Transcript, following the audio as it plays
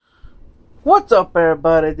What's up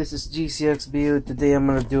everybody, this is GCXBU. Today I'm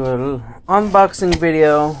gonna do a little unboxing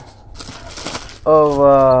video of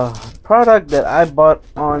a product that I bought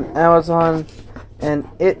on Amazon, and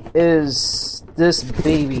it is this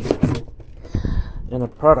baby, and a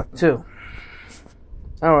product too.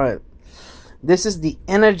 Alright, this is the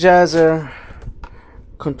Energizer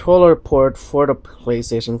controller port for the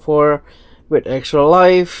PlayStation 4 with extra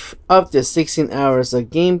life, up to 16 hours of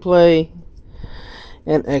gameplay,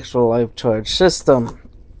 and extra life charge system.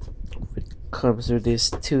 It comes with these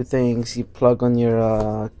two things you plug on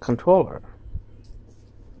your controller.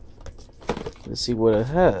 Let's see what it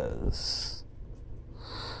has.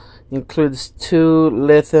 Includes 2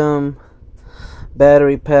 lithium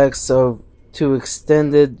battery packs of 2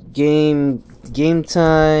 extended game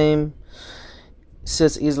time.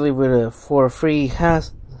 Sits easily with a free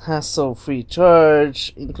hassle-free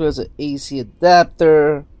charge. Includes an AC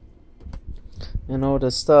adapter and all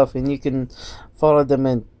this stuff, and you can follow them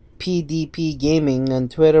in PDPGaming on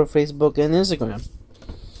Twitter, Facebook, and Instagram.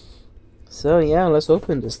 So yeah, let's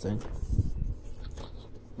open this thing.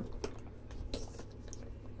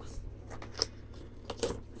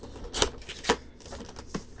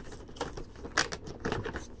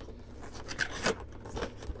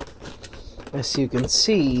 As you can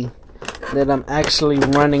see, that I'm actually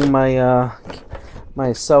running my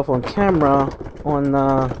my cell phone camera on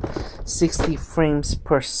 60 frames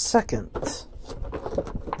per second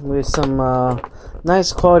with some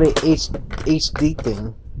nice quality HD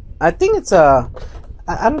thing. I think it's I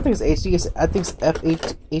don't think it's HD. I think it's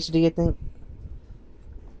FHD. I think.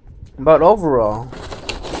 But overall,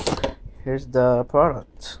 here's the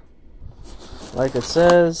product. Like it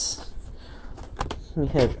says, we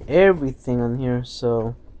have everything on here.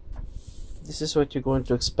 So this is what you're going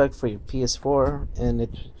to expect for your PS4, and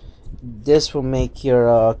this will make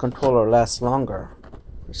your controller last longer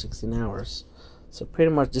for 16 hours. So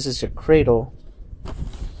pretty much this is your cradle.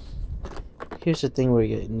 Here's the thing where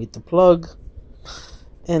you need the plug,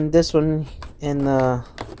 and this one, and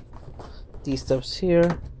these steps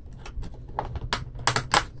here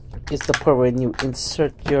is the part when you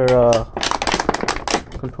insert your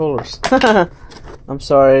controllers. I'm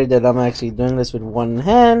sorry that I'm actually doing this with one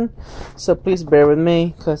hand, so please bear with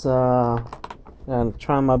me, because I'm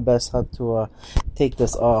trying my best how to take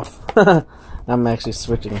this off. I'm actually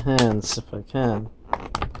switching hands if I can.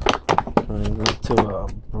 Trying to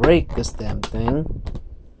break this damn thing,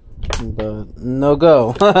 but no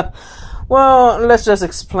go. Well, let's just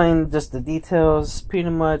explain just the details. Pretty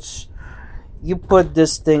much, you put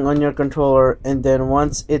this thing on your controller, and then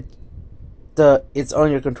once it's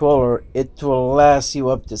on your controller, it will last you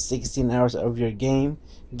up to 16 hours of your gaming.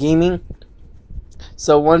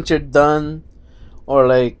 So once you're done, or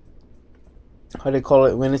like, how do you call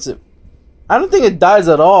it, when I don't think it dies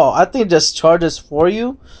at all. I think it just charges for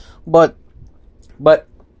you. But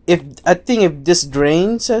if this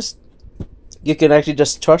drains, you can actually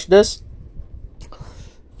just charge this,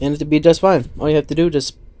 and it'll be just fine. All you have to do is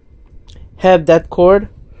just have that cord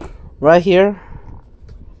right here,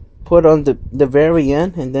 put on the very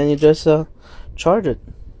end, and then you just charge it.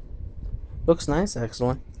 Looks nice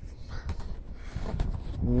actually.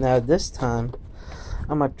 Now this time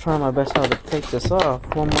I'm gonna try my best how to take this off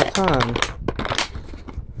one more time.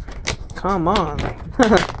 Come on.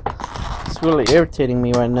 It's really irritating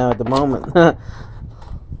me right now at the moment. I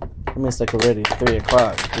mean, it's like already 3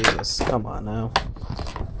 o'clock. Jesus, come on now.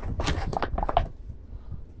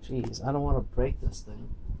 Jeez, I don't want to break this thing.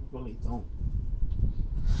 I really don't.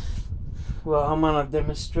 Well, I'm gonna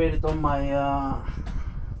demonstrate it on my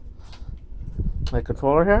my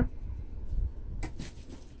controller here.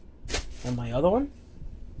 And my other one.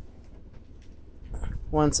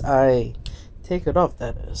 Once I take it off,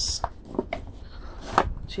 that is.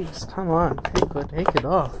 Jeez, come on, take it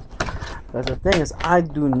off. But the thing is, I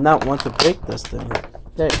do not want to break this thing.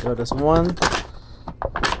 There you go, there's one,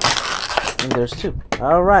 and there's 2.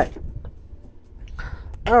 Alright,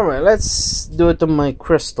 let's do it to my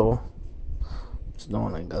crystal. It's the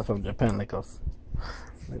one I got from Japan, like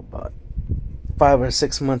about 5 or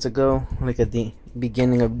 6 months ago, like at the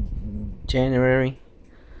beginning of January.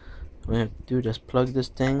 What I have to do is just plug this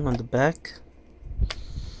thing on the back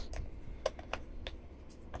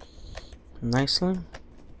nicely.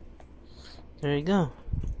 There you go.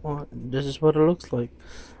 Well, this is what it looks like.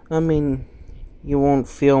 I mean, you won't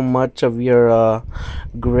feel much of your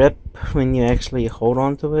grip when you actually hold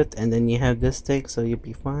on to it, and then you have this thing, so you'll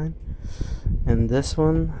be fine. And this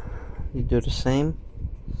one, you do the same.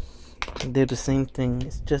 You do the same thing.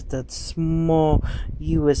 It's just that small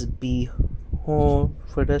USB hole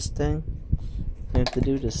for this thing. All you have to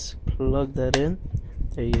do is plug that in.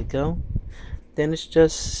 There you go. then it's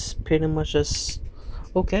just pretty much just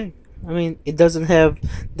okay. I mean, it doesn't have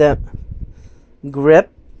that grip.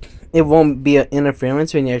 It won't be an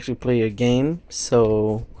interference when you actually play your game.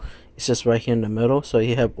 So it's just right here in the middle. So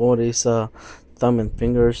you have all these thumb and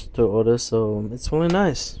fingers to all this. So it's really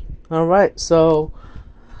nice. All right. So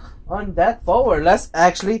on that forward, let's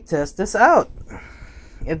actually test this out.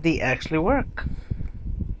 If they actually work.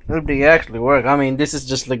 If they actually work. I mean, this is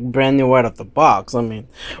just like brand new right out the box. I mean,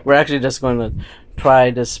 we're actually just going to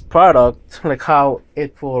try this product, like how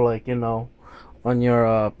it will, like, you know, on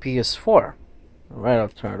your PS4. Alright, I'll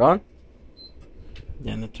turn it on.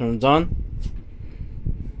 Then it turns on.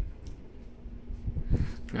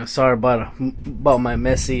 Sorry about my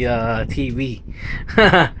messy TV.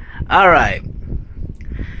 Alright.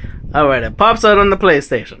 Alright, it pops out on the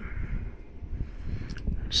PlayStation.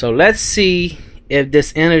 So let's see if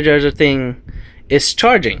this Energizer thing is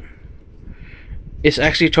charging. It's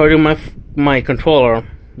actually charging my controller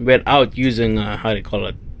without using how do you call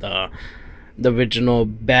it, the original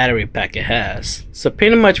battery pack it has. So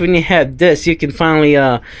pretty much when you have this, you can finally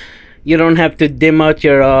you don't have to dim out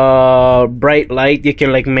your bright light. You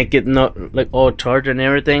can like make it not like all charged and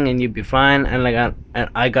everything, and you'll be fine. And like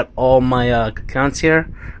I got all my accounts here.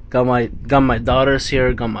 Got my daughters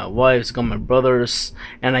here, got my wife's, got my brothers,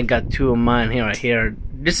 and I got 2 of mine here right here.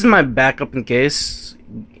 This is my backup in case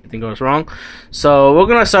anything goes wrong. So we're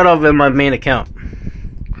gonna start off with my main account.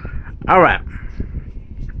 Alright.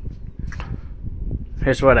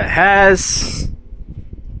 Here's what it has.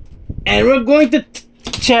 And we're going to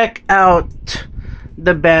check out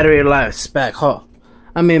the battery life spec.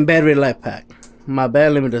 Battery life pack. My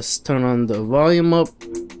bad, let me just turn on the volume up.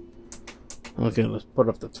 Okay, let's put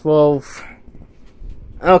up to 12.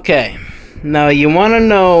 Okay, now you want to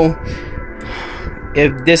know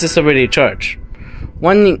if this is already charged.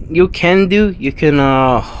 One thing you can do, you can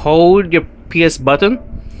hold your PS button,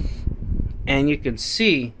 and you can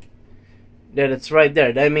see that it's right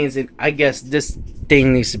there. That means I guess this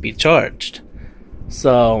thing needs to be charged.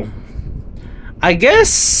 So I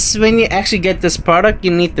guess when you actually get this product,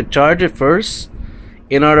 you need to charge it first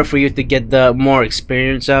in order for you to get the more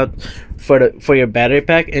experience out for your battery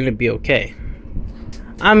pack, and it'll be okay.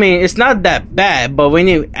 I mean, it's not that bad, but when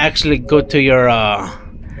you actually go to your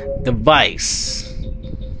device,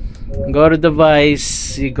 you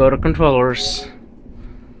go to controllers,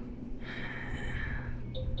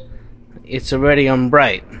 it's already on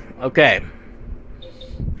bright. Okay.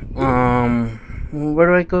 Where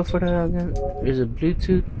do I go for that again? Is it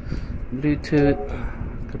Bluetooth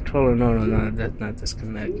controller? No, that's not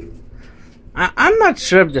disconnect. I'm not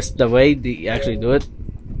sure if that's the way they actually do it,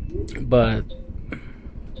 but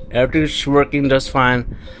everything's working just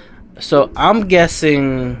fine. So I'm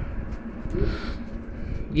guessing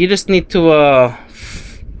you just need to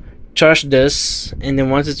charge this, and then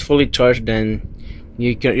once it's fully charged, then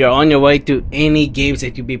you're on your way to any games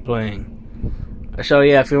that you be playing. So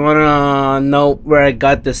yeah, if you wanna know where I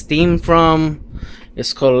got this theme from,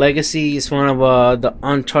 it's called Legacy. It's one of the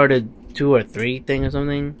Uncharted 2 or 3 thing or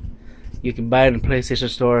something. You can buy it in the PlayStation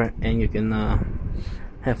Store, and you can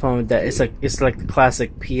have fun with that. It's like the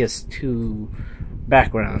classic PS2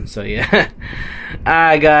 background. So yeah.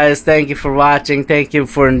 Alright guys, thank you for watching. Thank you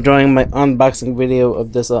for enjoying my unboxing video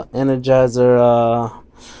of this Energizer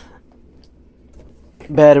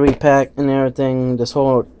battery pack and everything. This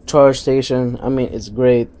whole charge station, I mean, it's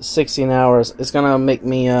great. 16 hours. It's gonna make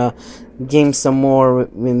me game some more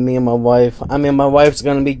with me and my wife. I mean, my wife's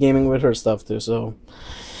gonna be gaming with her stuff too, so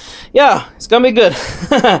yeah, it's gonna be good.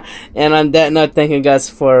 And on that note, thank you guys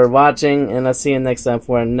for watching, and I'll see you next time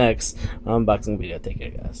for our next unboxing video. Take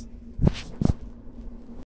care, guys.